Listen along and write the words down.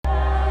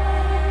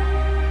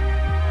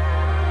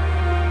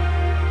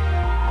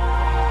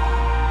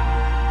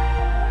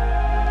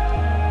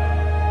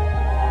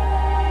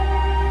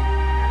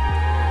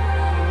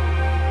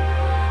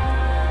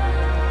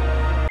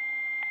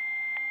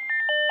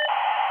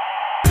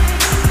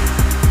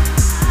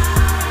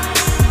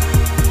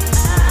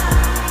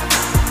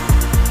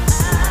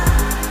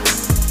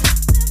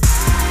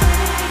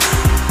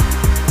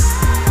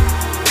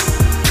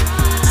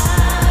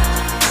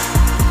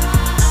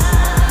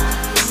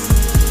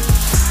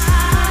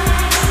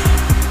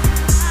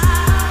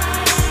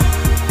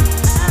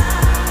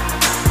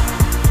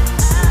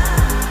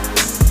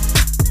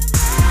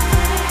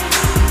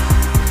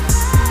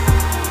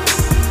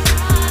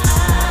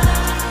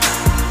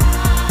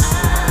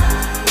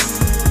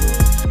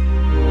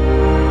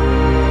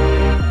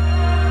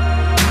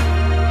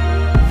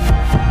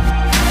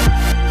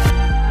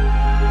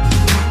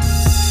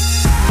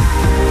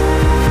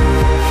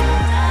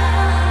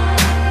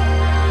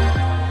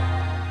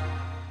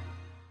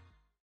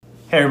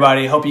Hey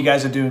everybody, hope you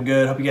guys are doing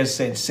good. Hope you guys are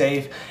staying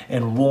safe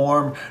and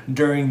warm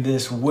during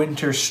this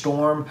winter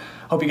storm.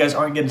 Hope you guys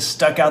aren't getting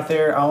stuck out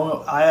there.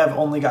 I have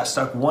only got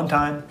stuck one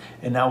time,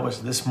 and that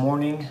was this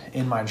morning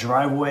in my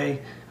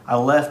driveway. I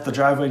left the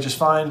driveway just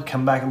fine,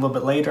 come back a little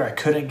bit later. I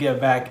couldn't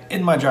get back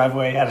in my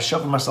driveway. I had to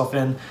shovel myself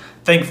in.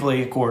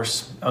 Thankfully, of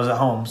course, I was at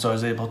home, so I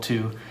was able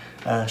to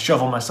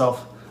shovel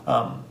myself.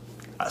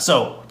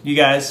 So, you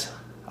guys,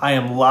 I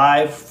am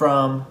live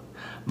from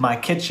my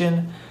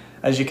kitchen.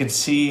 As you can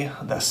see,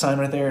 that sign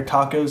right there,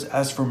 tacos.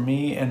 As for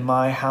me and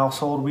my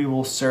household, we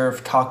will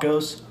serve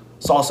tacos.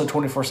 Salsa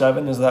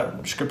 24/7 is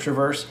that scripture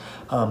verse.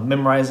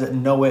 Memorize it,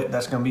 know it.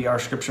 That's going to be our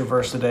scripture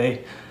verse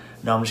today.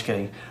 No, I'm just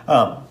kidding.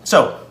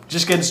 So,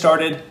 just getting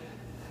started.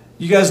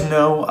 You guys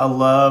know I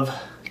love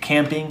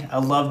camping. I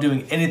love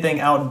doing anything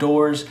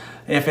outdoors.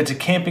 If it's a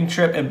camping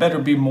trip, it better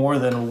be more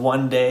than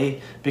one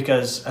day,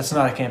 because that's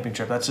not a camping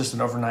trip. That's just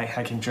an overnight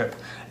hiking trip.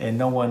 And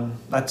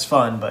that's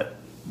fun, but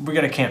we're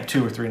going to camp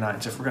 2 or 3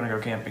 nights if we're going to go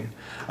camping.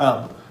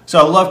 So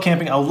I love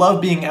camping. I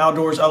love being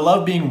outdoors. I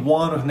love being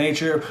one with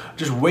nature.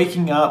 Just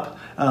waking up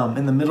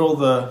in the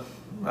middle of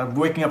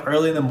waking up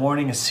early in the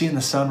morning and seeing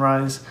the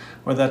sunrise,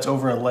 whether that's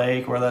over a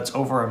lake or that's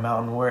over a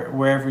mountain,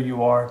 wherever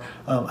you are.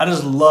 I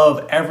just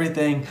love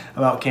everything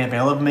about camping.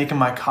 I love making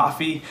my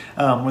coffee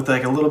with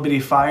like a little bitty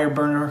fire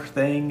burner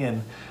thing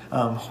and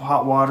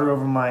hot water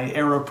over my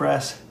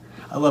AeroPress.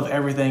 I love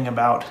everything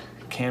about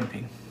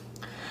camping.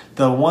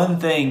 The one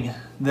thing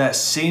that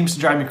seems to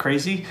drive me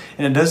crazy,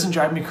 and it doesn't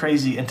drive me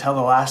crazy until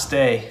the last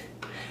day,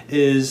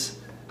 is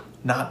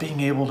not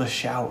being able to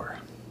shower.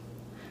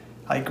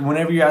 Like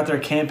whenever you're out there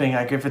camping,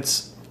 like if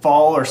it's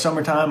fall or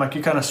summertime, like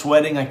you're kind of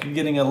sweating, like you're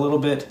getting a little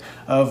bit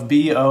of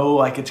BO,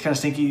 like it's kind of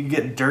stinky, you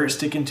get dirt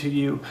sticking to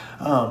you,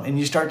 and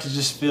you start to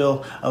just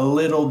feel a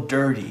little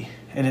dirty.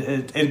 And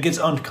it gets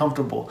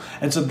uncomfortable.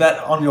 And so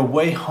that on your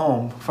way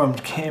home from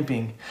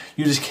camping,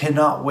 you just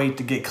cannot wait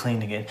to get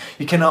clean again.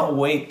 You cannot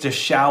wait to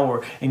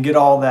shower and get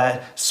all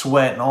that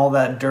sweat and all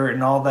that dirt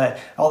and all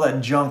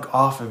that junk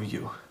off of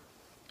you.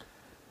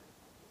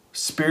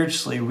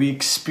 Spiritually, we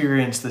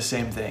experience the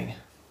same thing.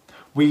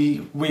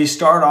 We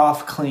start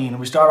off clean.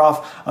 We start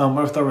off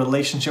with our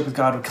relationship with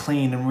God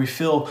clean, and we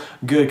feel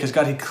good because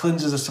God, He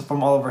cleanses us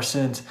from all of our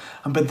sins.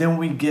 But then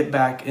we get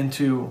back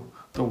into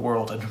the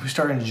world and we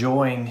start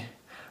enjoying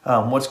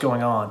what's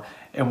going on,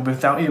 and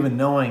without even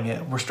knowing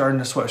it, we're starting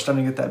to sweat, we're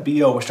starting to get that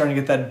BO, we're starting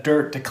to get that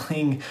dirt to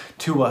cling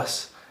to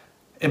us,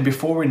 and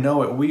before we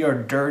know it, we are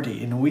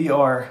dirty, and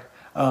we're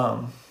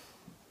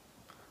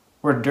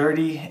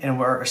dirty,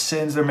 and our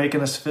sins, they're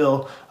making us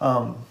feel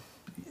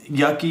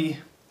yucky.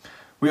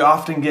 We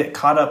often get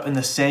caught up in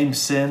the same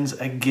sins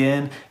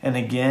again and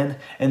again,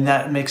 and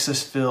that makes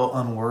us feel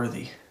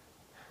unworthy.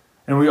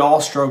 And we all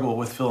struggle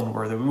with feeling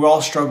worthy. We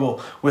all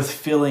struggle with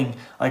feeling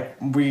like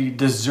we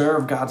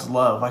deserve God's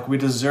love, like we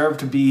deserve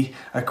to be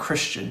a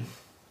Christian.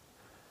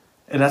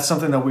 And that's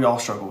something that we all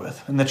struggle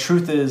with. And the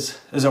truth is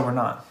that we're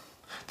not.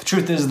 The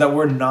truth is that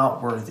we're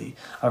not worthy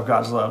of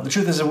God's love. The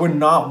truth is that we're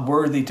not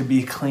worthy to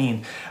be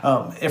clean.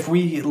 If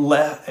we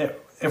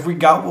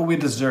got what we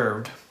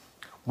deserved,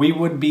 we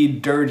would be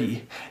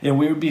dirty and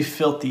we would be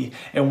filthy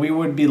and we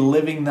would be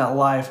living that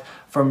life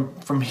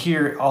from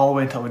here all the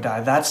way until we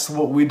die. That's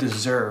what we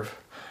deserve.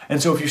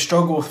 And so if you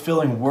struggle with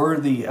feeling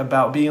worthy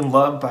about being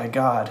loved by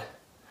God,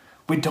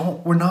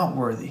 we're not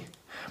worthy.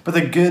 But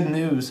the good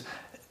news,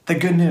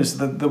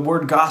 the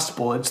word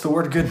gospel, it's the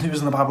word good news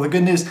in the Bible. The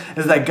good news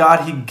is that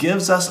God, He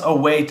gives us a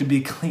way to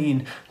be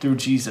clean through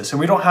Jesus. And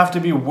we don't have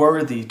to be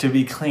worthy to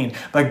be clean,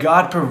 but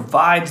God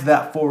provides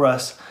that for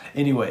us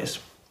anyways.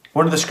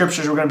 One of the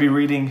scriptures we're going to be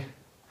reading,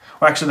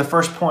 or actually the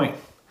first point,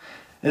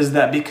 is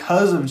that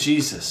because of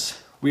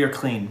Jesus, we are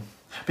clean.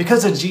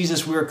 Because of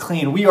Jesus, we are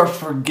clean. We are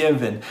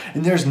forgiven.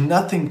 And there's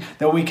nothing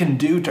that we can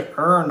do to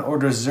earn or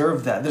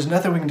deserve that. There's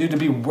nothing we can do to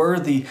be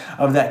worthy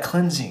of that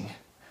cleansing.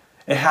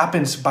 It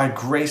happens by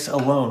grace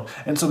alone.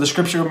 And so the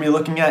scripture we're going to be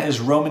looking at is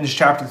Romans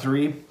chapter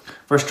 3,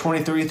 verse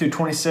 23 through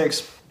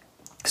 26.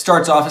 It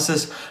starts off, it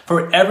says,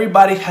 "For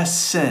everybody has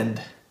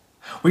sinned.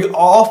 We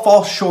all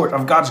fall short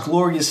of God's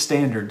glorious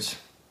standards."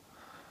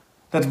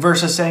 That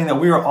verse is saying that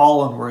we are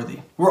all unworthy.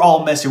 We're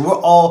all messy. We're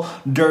all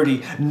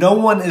dirty. No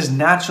one is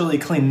naturally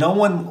clean. No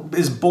one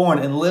is born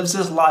and lives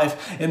this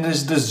life and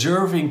is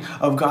deserving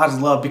of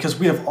God's love, because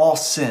we have all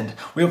sinned.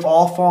 We have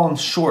all fallen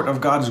short of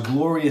God's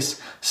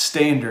glorious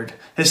standard.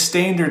 His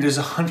standard is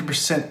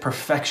 100%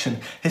 perfection.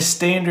 His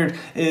standard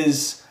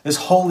is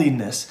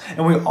holiness.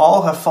 And we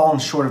all have fallen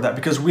short of that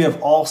because we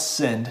have all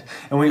sinned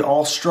and we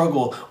all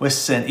struggle with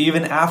sin.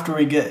 Even after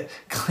we get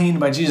cleaned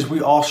by Jesus, we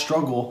all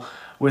struggle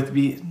with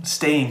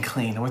staying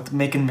clean, with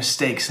making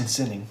mistakes and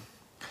sinning.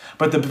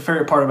 But the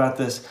favorite part about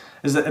this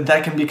is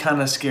that can be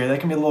kind of scary. That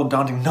can be a little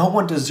daunting. No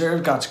one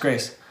deserves God's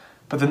grace.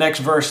 But the next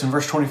verse, in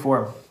verse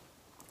 24,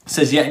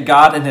 says, "Yet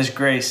God in His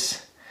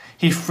grace,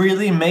 He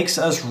freely makes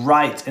us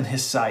right in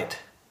His sight.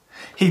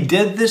 He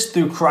did this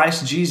through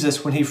Christ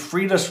Jesus when He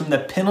freed us from the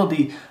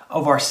penalty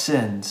of our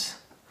sins.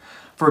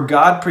 For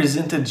God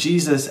presented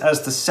Jesus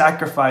as the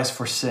sacrifice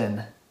for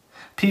sin.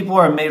 People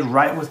are made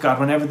right with God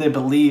whenever they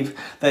believe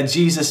that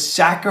Jesus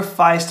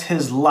sacrificed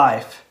his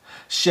life,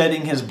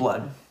 shedding his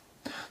blood.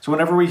 So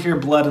whenever we hear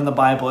blood in the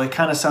Bible, it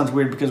kind of sounds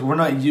weird because we're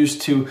not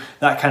used to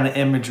that kind of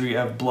imagery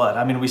of blood.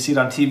 I mean, we see it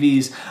on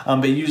TVs,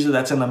 but usually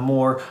that's in a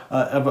more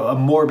of a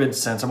morbid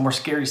sense, a more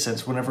scary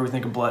sense whenever we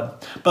think of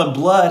blood. But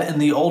blood in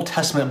the Old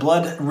Testament,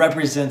 blood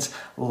represents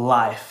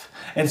life.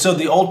 And so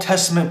the Old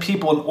Testament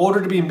people, in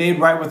order to be made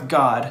right with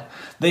God,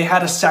 they had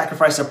to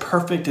sacrifice a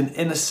perfect and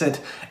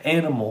innocent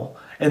animal.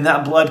 And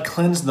that blood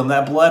cleansed them.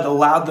 That blood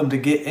allowed them to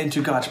get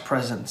into God's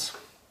presence.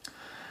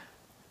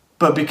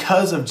 But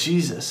because of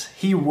Jesus,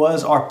 he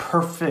was our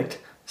perfect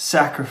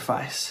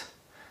sacrifice.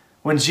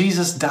 When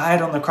Jesus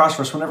died on the cross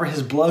for us, whenever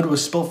his blood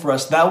was spilled for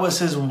us, that was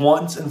his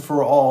once and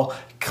for all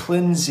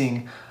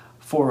cleansing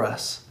for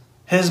us.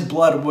 His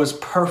blood was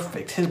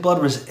perfect. His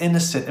blood was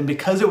innocent. And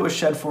because it was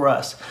shed for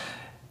us,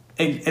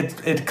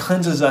 it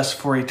cleanses us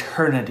for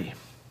eternity.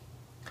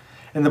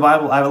 In the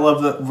Bible, I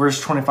love that verse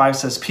 25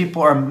 says,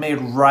 people are made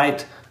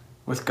right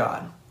with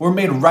God. We're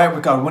made right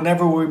with God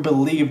whenever we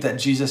believe that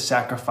Jesus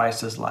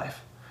sacrificed his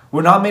life.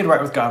 We're not made right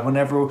with God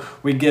whenever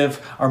we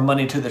give our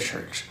money to the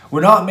church.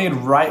 We're not made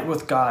right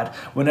with God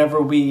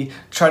whenever we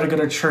try to go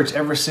to church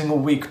every single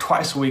week,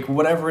 twice a week,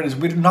 whatever it is.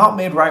 We're not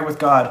made right with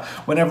God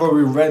whenever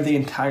we read the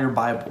entire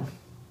Bible.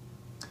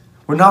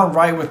 We're not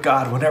right with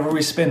God whenever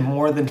we spend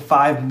more than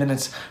 5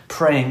 minutes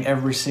praying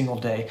every single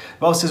day. The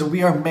Bible says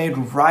we are made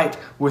right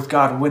with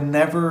God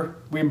whenever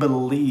we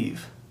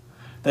believe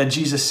that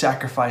Jesus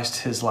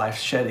sacrificed his life,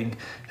 shedding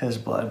his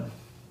blood.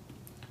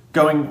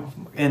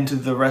 Going into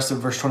the rest of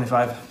verse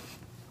 25,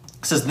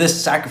 it says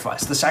this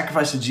sacrifice, the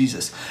sacrifice of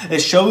Jesus, it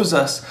shows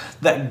us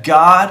that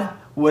God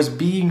was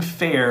being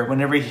fair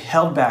whenever he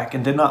held back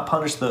and did not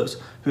punish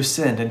those who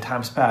sinned in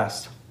times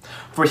past.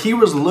 For he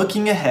was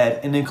looking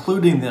ahead and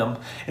including them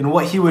in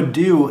what he would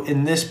do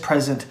in this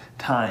present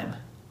time.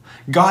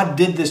 God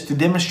did this to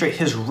demonstrate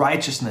his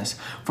righteousness,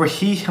 for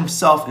he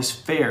himself is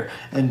fair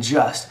and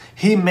just.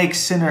 He makes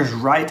sinners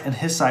right in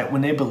his sight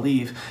when they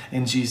believe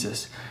in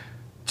Jesus.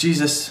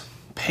 Jesus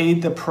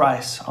paid the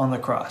price on the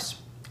cross.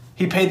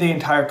 He paid the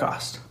entire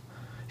cost.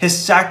 His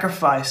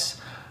sacrifice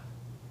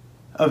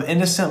of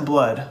innocent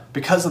blood,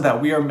 because of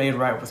that, we are made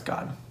right with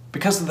God.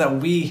 Because of that,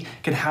 we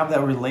can have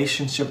that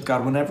relationship with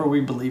God whenever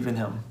we believe in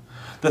him.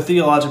 The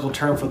theological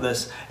term for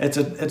this, it's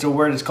a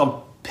word, it's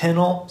called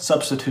penal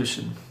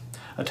substitution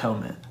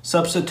atonement.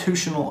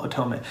 Substitutional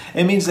atonement.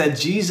 It means that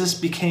Jesus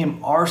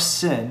became our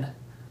sin,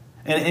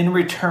 and in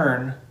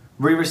return,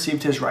 we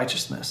received his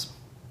righteousness.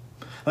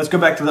 Let's go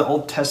back to the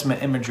Old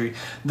Testament imagery.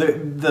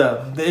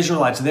 The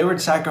Israelites, they would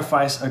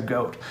sacrifice a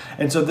goat.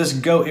 And so this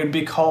goat, it would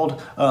be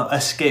called a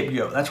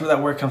scapegoat. That's where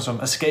that word comes from,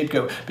 a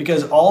scapegoat.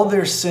 Because all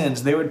their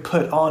sins, they would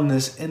put on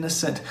this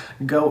innocent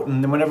goat.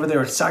 And then whenever they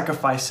would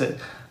sacrifice it,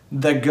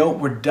 the goat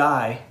would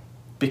die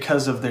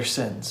because of their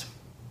sins.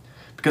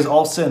 Because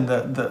all sin,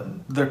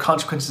 their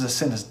consequences of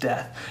sin is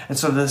death. And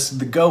so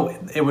the goat,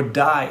 it would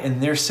die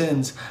and their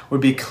sins would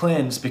be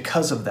cleansed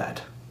because of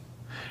that.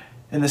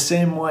 In the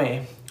same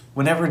way,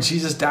 whenever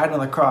Jesus died on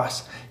the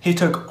cross, he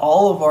took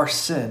all of our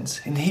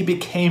sins and he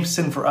became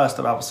sin for us,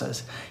 the Bible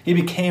says. He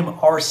became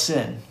our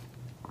sin.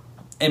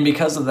 And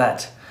because of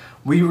that,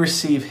 we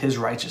receive his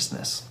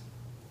righteousness.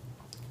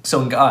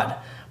 So God,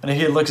 whenever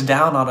he looks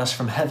down on us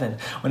from heaven,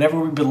 whenever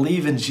we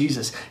believe in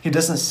Jesus, he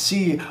doesn't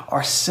see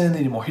our sin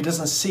anymore. He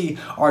doesn't see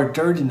our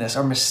dirtiness,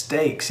 our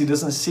mistakes. He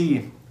doesn't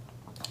see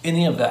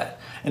any of that.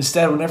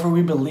 Instead, whenever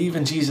we believe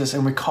in Jesus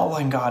and we call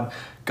on God,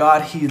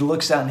 he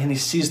looks down and he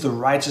sees the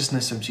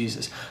righteousness of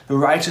Jesus. The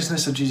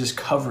righteousness of Jesus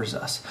covers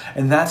us.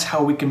 And that's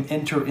how we can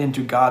enter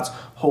into God's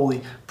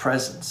holy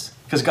presence.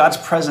 Because God's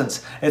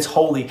presence, it's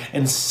holy,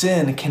 and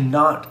sin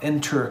cannot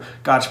enter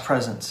God's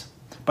presence.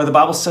 But the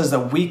Bible says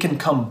that we can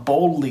come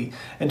boldly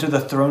into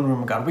the throne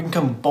room of God. We can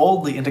come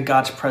boldly into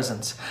God's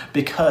presence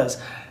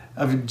because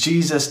of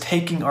Jesus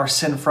taking our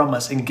sin from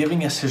us and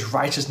giving us his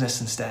righteousness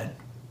instead.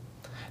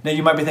 Now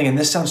you might be thinking,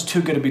 this sounds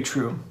too good to be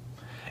true.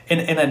 And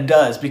it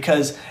does,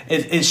 because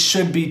it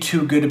should be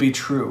too good to be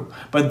true.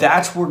 But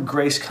that's where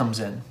grace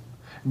comes in.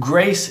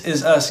 Grace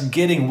is us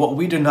getting what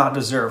we do not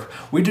deserve.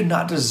 We do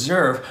not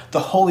deserve the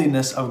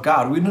holiness of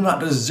God. We do not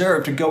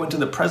deserve to go into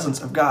the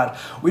presence of God.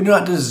 We do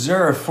not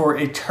deserve for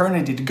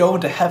eternity to go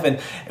into heaven.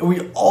 And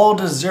we all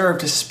deserve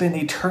to spend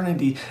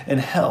eternity in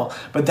hell.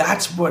 But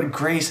that's what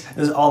grace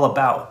is all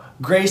about.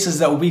 Grace is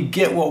that we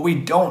get what we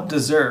don't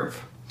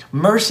deserve.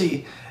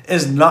 Mercy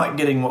is not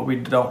getting what we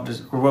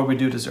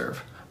do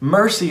deserve.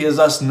 Mercy is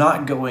us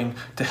not going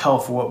to hell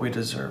for what we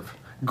deserve.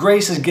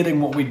 Grace is getting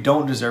what we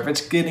don't deserve.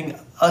 It's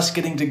us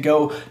getting to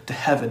go to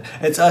heaven.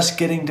 It's us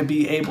getting to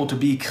be able to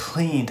be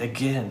cleaned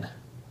again.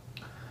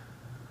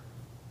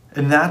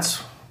 And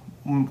that's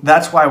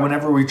why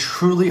whenever we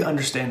truly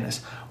understand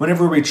this,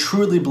 whenever we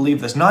truly believe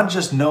this, not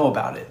just know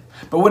about it,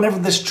 but whenever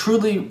this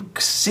truly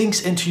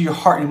sinks into your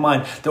heart and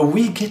mind, that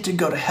we get to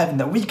go to heaven,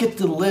 that we get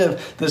to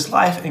live this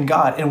life in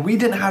God, and we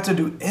didn't have to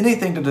do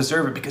anything to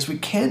deserve it because we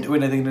can't do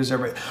anything to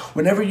deserve it.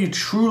 Whenever you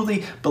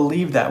truly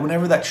believe that,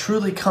 whenever that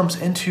truly comes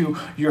into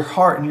your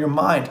heart and your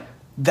mind,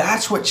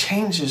 That's what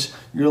changes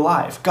your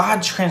life.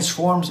 God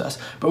transforms us.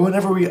 But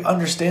whenever we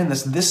understand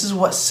this, this is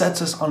what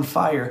sets us on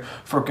fire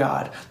for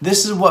God.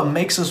 This is what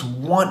makes us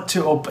want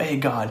to obey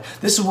God.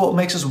 This is what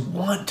makes us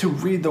want to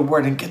read the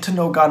Word and get to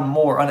know God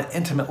more on an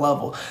intimate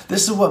level.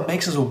 This is what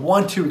makes us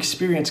want to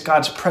experience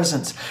God's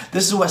presence.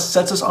 This is what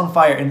sets us on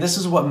fire, and this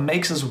is what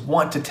makes us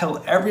want to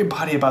tell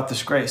everybody about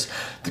this grace,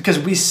 because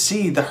we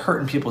see the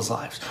hurt in people's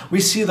lives. We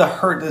see the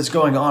hurt that's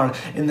going on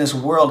in this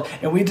world,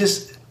 and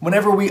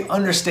whenever we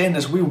understand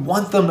this, we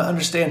want them to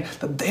understand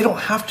that they don't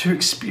have to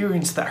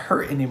experience that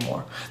hurt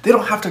anymore. They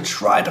don't have to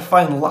try to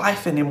find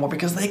life anymore,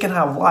 because they can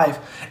have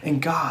life in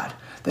God.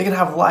 They can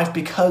have life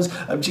because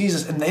of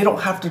Jesus, and they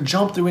don't have to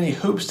jump through any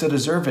hoops to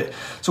deserve it.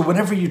 So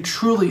whenever you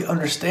truly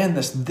understand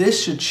this,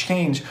 this should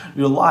change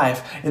your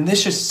life, and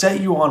this should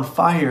set you on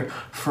fire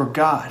for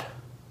God.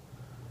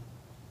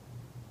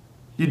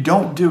 You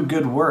don't do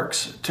good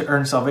works to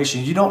earn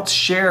salvation. You don't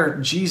share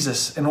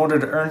Jesus in order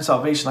to earn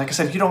salvation. Like I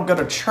said, you don't go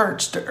to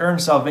church to earn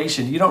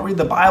salvation. You don't read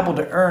the Bible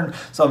to earn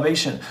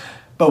salvation.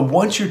 But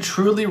once you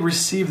truly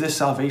receive this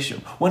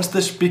salvation, once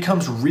this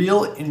becomes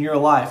real in your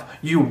life,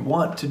 you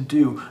want to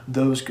do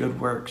those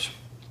good works.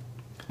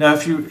 Now,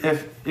 if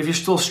you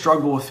still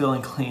struggle with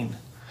feeling clean,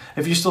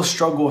 if you still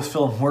struggle with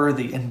feeling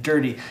worthy and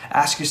dirty,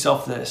 ask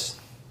yourself this: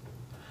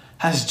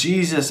 has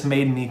Jesus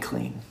made me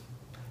clean?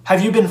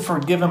 Have you been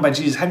forgiven by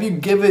Jesus? Have you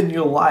given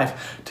your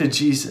life to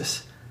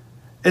Jesus?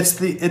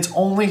 It's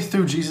only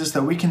through Jesus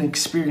that we can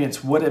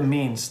experience what it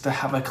means to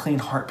have a clean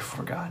heart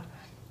before God.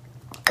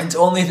 It's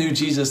only through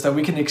Jesus that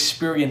we can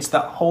experience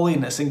that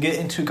holiness and get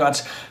into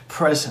God's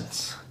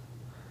presence.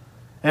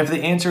 And if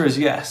the answer is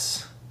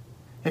yes,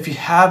 if you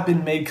have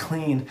been made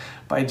clean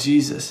by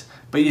Jesus,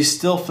 but you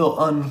still feel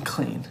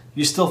unclean,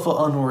 you still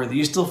feel unworthy,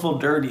 you still feel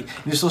dirty,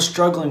 you're still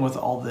struggling with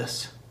all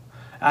this,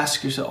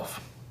 ask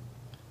yourself,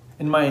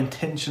 am I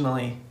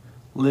intentionally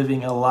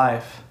living a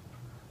life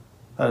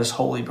that is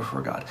holy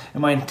before God?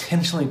 Am I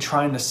intentionally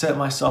trying to set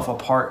myself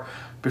apart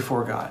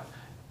before God?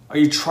 Are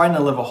you trying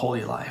to live a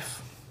holy life?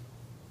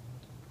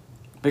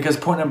 Because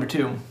point number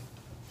 2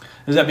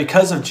 is that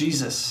because of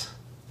Jesus,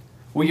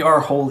 we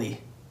are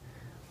holy.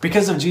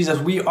 Because of Jesus,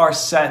 we are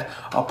set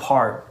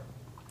apart.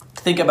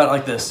 Think about it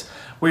like this.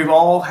 We've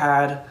all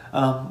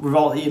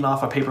eaten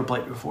off a paper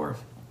plate before,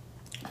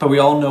 but we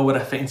all know what a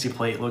fancy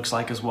plate looks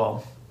like as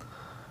well.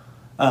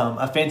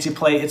 A fancy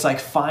plate, it's like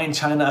fine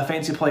china. A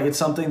fancy plate, it's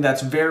something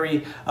that's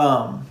very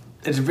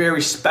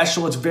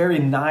special, it's very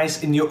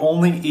nice, and you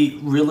only eat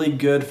really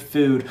good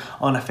food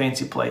on a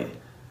fancy plate.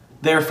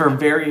 They're for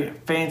very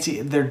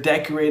fancy, they're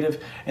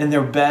decorative, and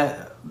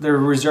they're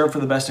reserved for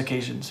the best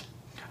occasions.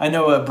 I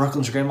know at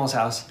Brooklyn's grandma's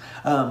house,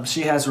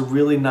 she has a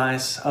really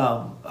nice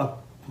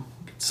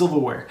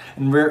silverware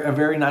and a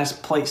very nice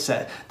plate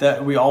set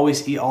that we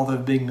always eat all the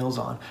big meals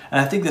on.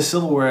 And I think the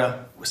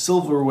silverware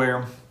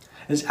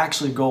is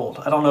actually gold.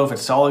 I don't know if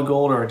it's solid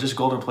gold or just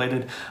gold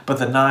plated, but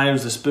the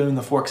knives, the spoon,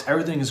 the forks,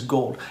 everything is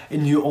gold.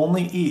 And you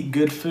only eat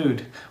good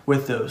food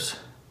with those.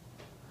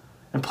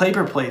 And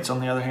paper plates, on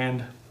the other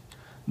hand,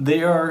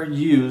 they are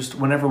used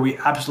whenever we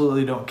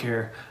absolutely don't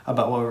care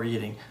about what we're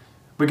eating.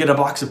 We get a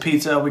box of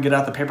pizza, we get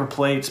out the paper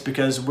plates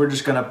because we're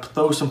just gonna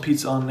throw some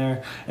pizza on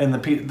there, and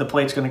the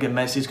plate's gonna get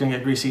messy, it's gonna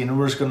get greasy, and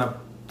we're just gonna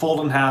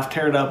fold in half,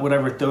 tear it up,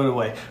 whatever, throw it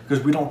away,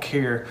 because we don't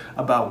care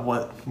about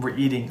what we're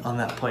eating on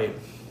that plate.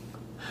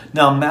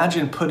 Now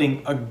imagine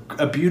putting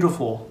a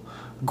beautiful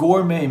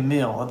gourmet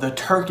meal. The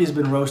turkey's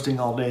been roasting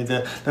all day,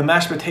 the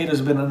mashed potatoes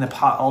have been in the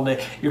pot all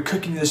day. You're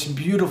cooking this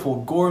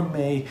beautiful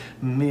gourmet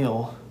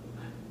meal.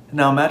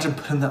 Now imagine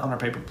putting that on a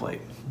paper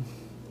plate.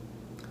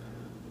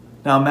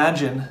 Now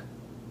imagine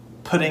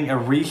putting a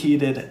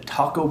reheated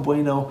Taco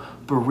Bueno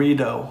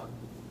burrito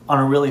on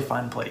a really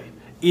fine plate.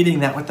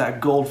 Eating that with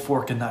that gold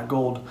fork and that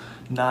gold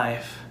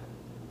knife.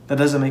 That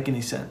doesn't make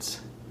any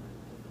sense.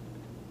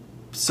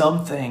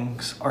 Some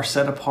things are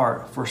set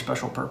apart for a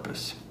special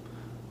purpose.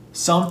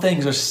 Some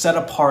things are set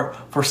apart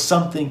for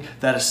something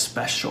that is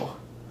special.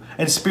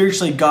 And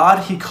spiritually,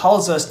 God, He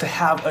calls us to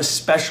have a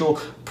special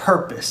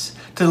purpose,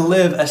 to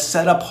live a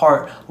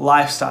set-apart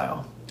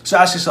lifestyle. So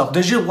ask yourself,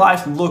 does your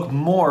life look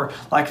more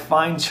like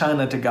fine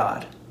china to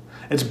God?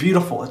 It's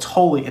beautiful, it's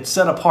holy, it's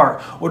set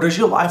apart. Or does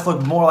your life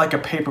look more like a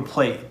paper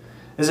plate?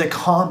 Is it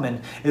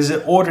common? Is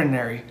it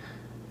ordinary?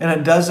 And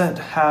it doesn't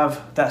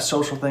have that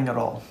social thing at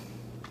all.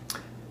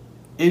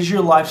 Is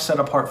your life set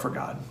apart for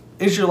God?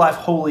 Is your life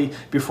holy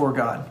before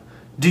God?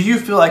 Do you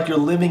feel like you're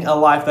living a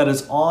life that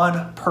is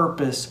on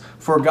purpose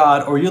for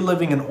God, or you're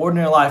living an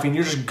ordinary life and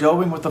you're just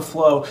going with the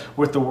flow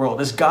with the world?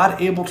 Is God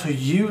able to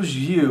use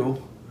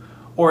you,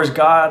 or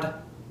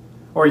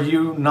are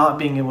you not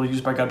being able to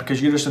use by God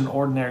because you're just an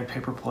ordinary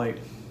paper plate?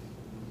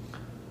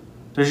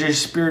 Does your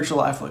spiritual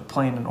life look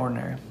plain and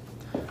ordinary?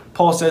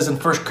 Paul says in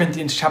 1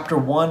 Corinthians chapter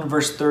 1,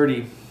 verse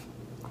 30, he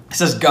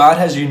says, God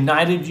has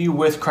united you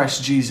with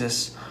Christ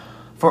Jesus.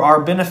 For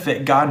our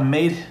benefit, God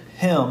made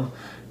Him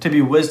to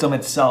be wisdom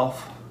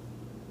itself.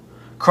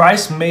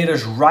 Christ made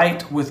us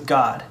right with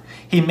God.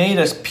 He made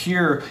us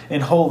pure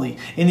and holy,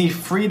 and He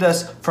freed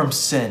us from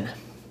sin.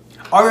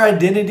 Our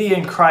identity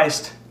in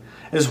Christ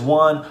is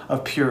one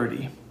of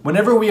purity.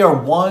 Whenever we are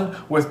one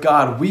with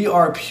God, we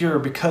are pure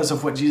because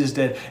of what Jesus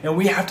did. And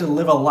we have to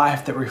live a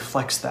life that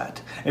reflects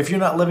that. If you're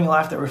not living a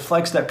life that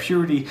reflects that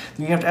purity,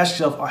 then you have to ask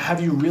yourself,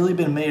 have you really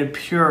been made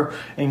pure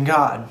in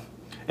God?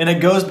 And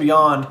it goes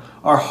beyond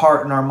our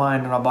heart and our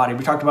mind and our body.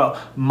 We talked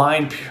about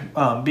mind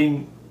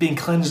being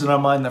cleansed in our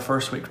mind the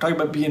first week. We talked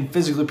about being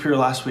physically pure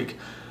last week.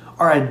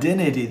 Our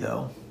identity,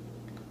 though,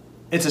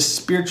 it's a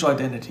spiritual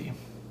identity.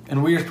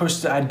 And we are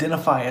supposed to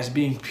identify as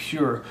being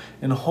pure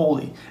and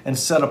holy and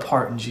set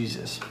apart in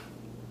Jesus.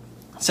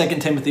 2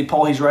 Timothy,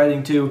 Paul, he's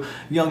writing to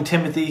young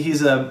Timothy.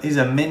 He's a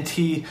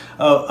mentee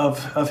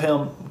of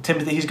him.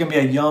 Timothy, he's going to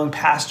be a young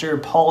pastor.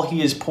 Paul,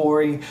 he is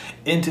pouring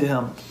into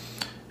him.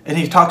 And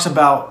he talks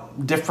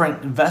about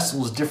different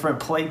vessels, different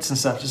plates and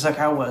stuff, just like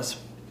I was.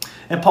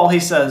 And Paul,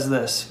 he says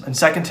this in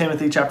 2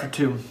 Timothy chapter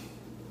 2.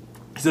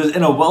 He says,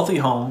 in a wealthy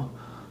home,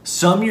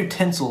 some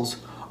utensils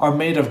are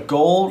made of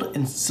gold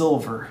and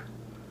silver,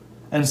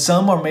 and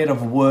some are made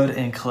of wood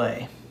and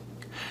clay.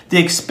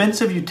 The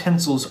expensive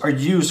utensils are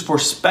used for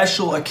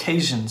special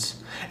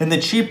occasions, and the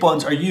cheap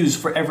ones are used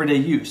for everyday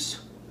use.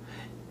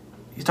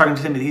 He's talking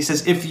to Timothy. He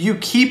says, if you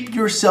keep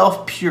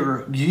yourself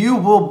pure, you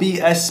will be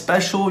a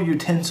special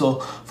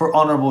utensil for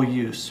honorable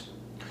use.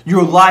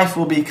 Your life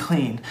will be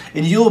clean,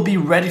 and you will be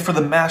ready for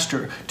the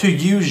master to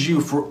use you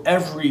for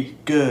every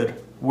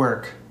good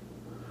work.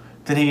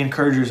 Then he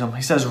encourages them.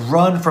 He says,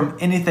 run from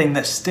anything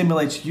that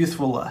stimulates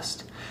youthful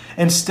lust.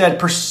 Instead,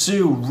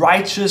 pursue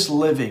righteous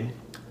living,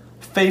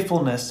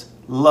 faithfulness,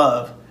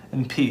 love,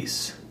 and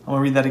peace. I'm going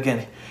to read that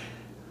again.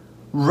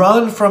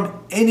 Run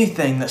from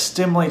anything that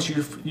stimulates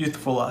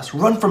youthful lust.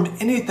 Run from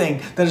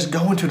anything that is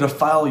going to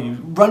defile you.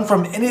 Run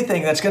from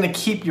anything that's going to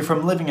keep you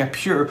from living a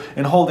pure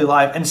and holy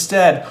life.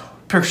 Instead,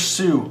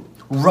 pursue,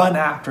 run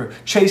after,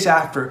 chase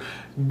after,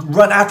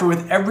 run after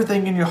with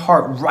everything in your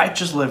heart,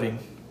 righteous living,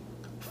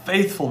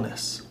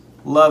 faithfulness,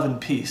 love, and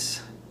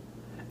peace.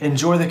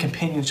 Enjoy the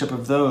companionship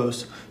of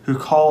those who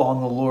call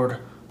on the Lord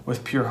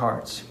with pure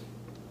hearts.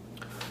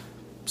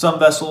 Some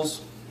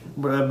vessels,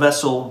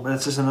 vessel,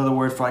 that's just another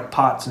word for like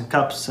pots and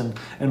cups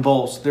and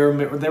bowls. They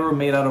were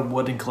made out of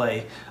wood and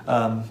clay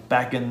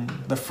back in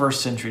the 1st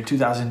century,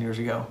 2,000 years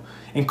ago.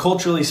 And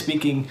culturally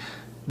speaking,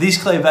 these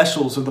clay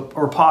vessels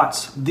or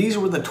pots, these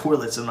were the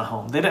toilets in the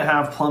home. They didn't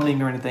have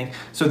plumbing or anything.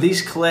 So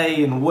these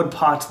clay and wood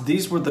pots,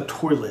 these were the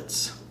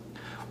toilets.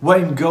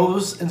 What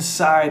goes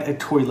inside a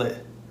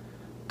toilet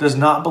does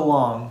not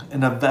belong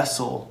in a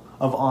vessel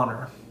of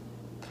honor.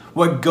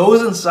 What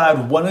goes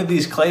inside one of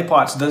these clay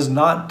pots does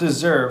not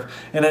deserve,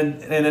 and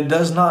it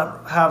does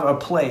not have a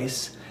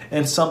place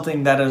in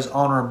something that is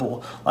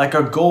honorable, like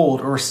a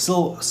gold or a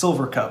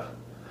silver cup.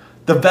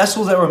 The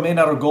vessels that were made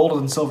out of gold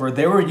and silver,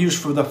 they were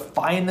used for the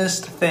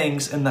finest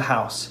things in the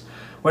house.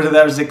 Whether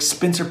that was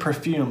expensive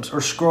perfumes or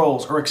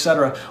scrolls or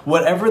etc.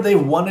 Whatever they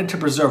wanted to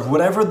preserve,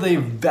 whatever they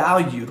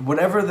valued,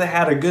 whatever they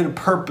had a good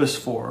purpose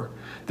for,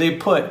 they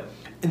put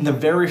in the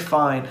very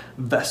fine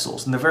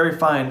vessels, in the very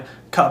fine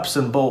cups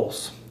and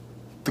bowls,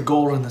 the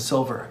gold and the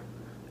silver.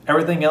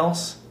 Everything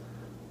else,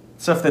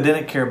 stuff they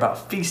didn't care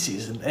about,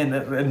 feces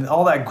and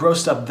all that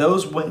gross stuff,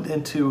 those went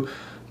into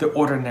the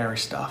ordinary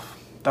stuff.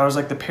 That was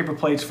like the paper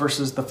plates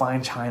versus the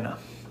fine china.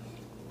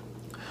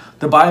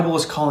 The Bible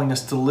is calling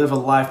us to live a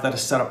life that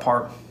is set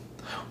apart,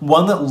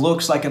 one that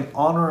looks like an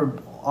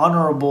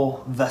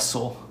honorable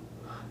vessel,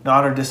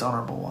 not a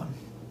dishonorable one.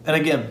 And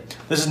again,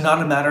 this is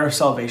not a matter of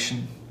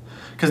salvation,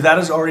 because that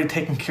is already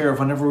taken care of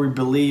whenever we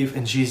believe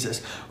in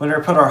Jesus.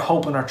 Whenever we put our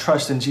hope and our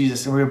trust in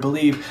Jesus and we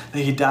believe that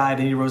he died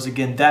and he rose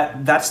again,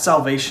 that's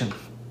salvation.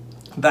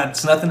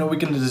 That's nothing that we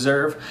can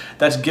deserve.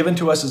 That's given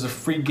to us as a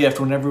free gift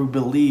whenever we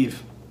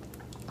believe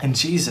in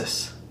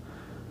Jesus.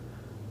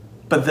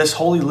 But this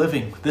holy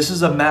living, this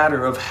is a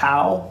matter of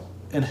how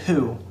and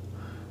who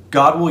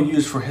God will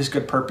use for his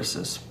good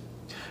purposes.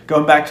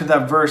 Going back to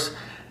that verse,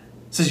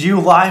 it says,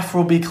 your life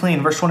will be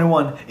clean, verse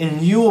 21,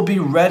 and you will be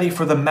ready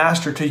for the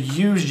master to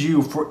use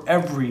you for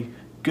every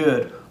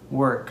good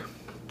work.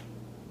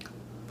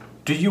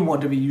 Do you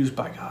want to be used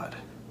by God?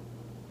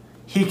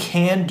 He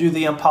can do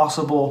the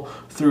impossible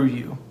through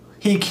you.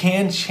 He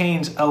can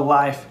change a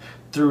life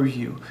through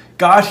you.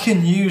 God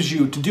can use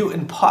you to do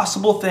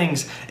impossible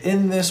things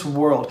in this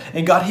world.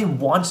 And God, he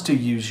wants to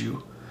use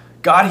you.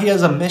 God, he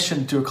has a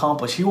mission to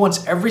accomplish. He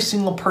wants every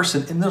single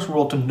person in this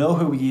world to know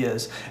who he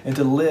is and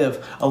to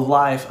live a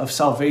life of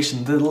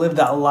salvation, to live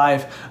that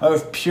life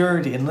of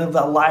purity and live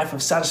that life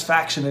of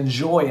satisfaction and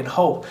joy and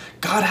hope.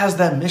 God has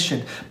that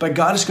mission, but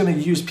God is going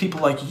to use people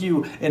like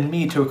you and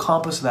me to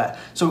accomplish that.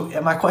 So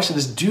my question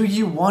is, do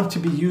you want to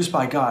be used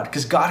by God?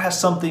 Because God has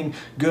something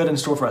good in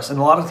store for us. And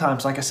a lot of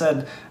times, like I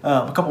said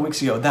a couple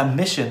weeks ago, that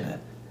mission,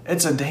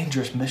 it's a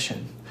dangerous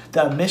mission.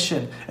 That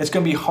mission, it's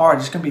going to be hard,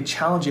 it's going to be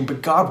challenging,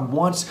 but God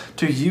wants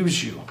to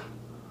use you.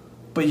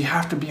 But you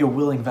have to be a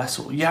willing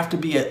vessel. You have to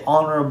be an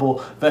honorable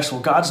vessel.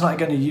 God's not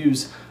going to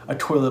use a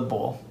toilet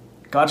bowl.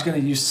 God's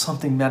going to use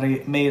something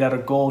made out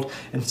of gold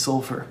and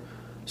silver.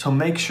 So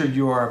make sure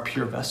you are a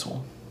pure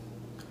vessel.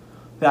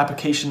 The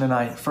application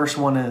tonight, first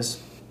one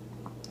is,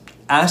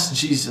 ask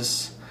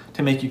Jesus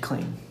to make you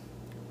clean.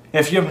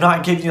 If you have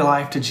not given your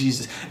life to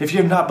Jesus, if you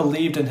have not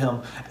believed in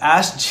him,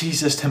 ask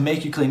Jesus to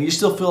make you clean. You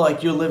still feel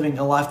like you're living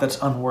a life that's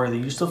unworthy.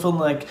 You still feel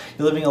like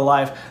you're living a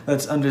life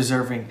that's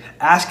undeserving.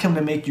 Ask him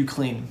to make you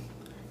clean.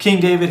 King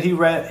David, he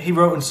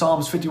wrote in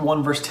Psalms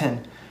 51 verse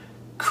 10,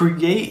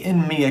 "Create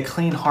in me a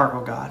clean heart,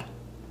 O God,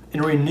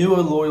 and renew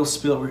a loyal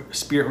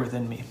spirit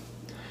within me."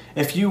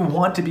 If you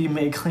want to be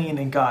made clean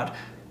in God,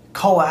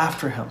 call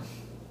after him.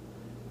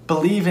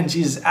 Believe in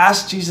Jesus.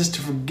 Ask Jesus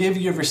to forgive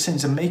you of your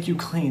sins and make you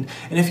clean.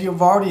 And if you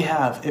already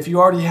have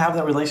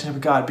that relationship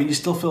with God, but you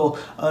still feel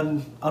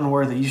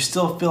unworthy, you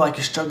still feel like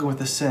you're struggling with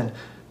the sin,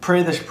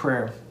 pray this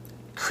prayer.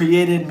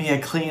 Create in me a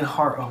clean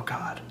heart, O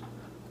God.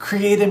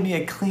 Create in me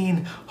a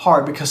clean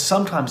heart, because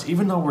sometimes,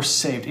 even though we're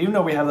saved, even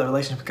though we have that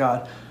relationship with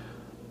God,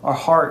 our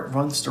heart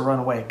wants to run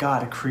away.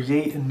 God,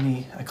 create in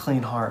me a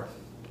clean heart.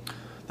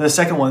 The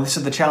second one, this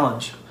is the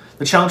challenge.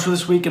 The challenge for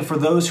this week and for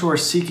those who are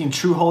seeking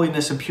true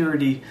holiness and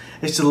purity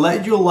is to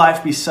let your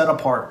life be set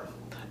apart,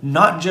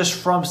 not just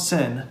from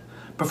sin,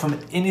 but from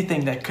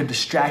anything that could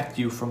distract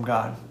you from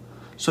God.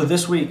 So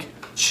this week,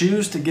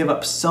 choose to give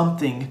up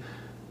something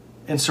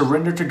and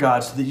surrender to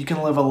God so that you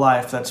can live a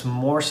life that's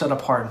more set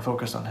apart and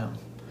focused on him.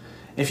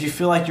 If you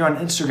feel like you're on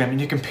Instagram and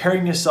you're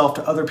comparing yourself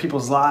to other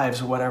people's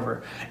lives or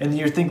whatever, and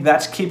you think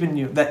that's keeping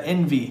you, that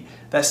envy,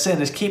 that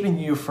sin is keeping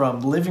you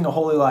from living a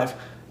holy life,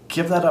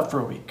 give that up for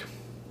a week.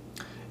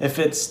 If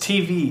it's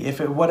TV,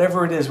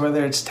 whatever it is,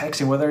 whether it's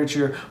texting, whether it's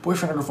your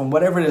boyfriend or girlfriend,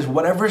 whatever it is,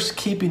 whatever's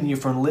keeping you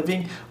from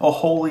living a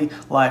holy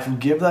life,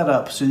 give that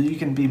up so that you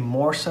can be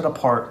more set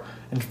apart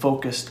and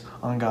focused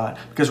on God.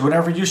 Because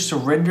whenever you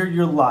surrender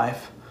your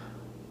life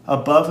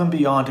above and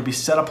beyond to be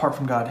set apart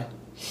from God,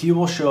 he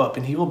will show up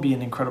and he will be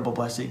an incredible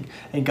blessing.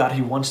 And God,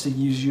 he wants to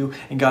use you,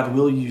 and God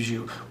will use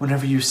you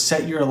whenever you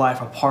set your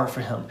life apart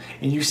for him.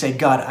 And you say,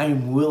 God, I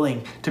am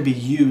willing to be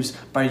used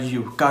by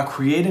you. God,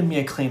 create in me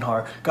a clean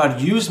heart.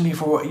 God, use me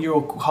for what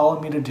you're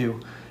calling me to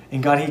do.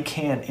 And God, he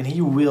can and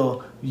he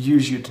will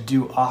use you to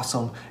do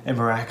awesome and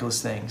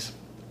miraculous things.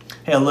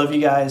 Hey, I love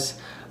you guys.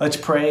 Let's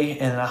pray,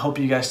 and I hope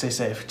you guys stay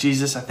safe.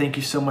 Jesus, I thank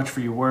you so much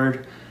for your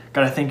word.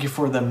 God, I thank you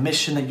for the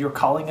mission that you're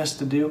calling us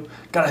to do.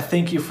 God, I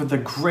thank you for the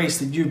grace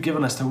that you've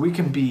given us, that we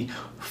can be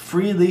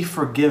freely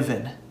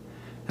forgiven.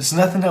 It's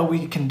nothing that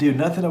we can do,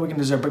 nothing that we can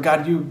deserve, but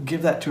God, you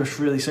give that to us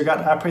freely. So God,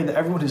 I pray that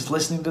everyone who's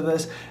listening to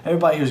this,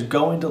 everybody who's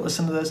going to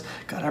listen to this,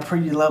 God, I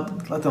pray you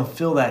let them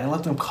feel that and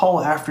let them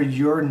call after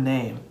your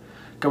name.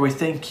 God, we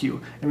thank you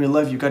and we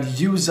love you. God,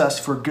 use us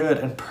for good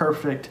and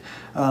perfect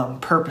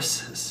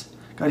purposes.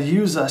 God,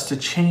 use us to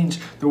change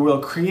the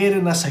world. Create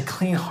in us a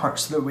clean heart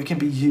so that we can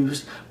be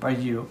used by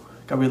you.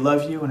 God, we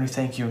love you and we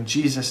thank you in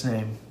Jesus'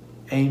 name.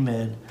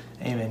 Amen.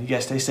 Amen. You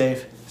guys stay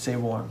safe, stay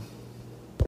warm.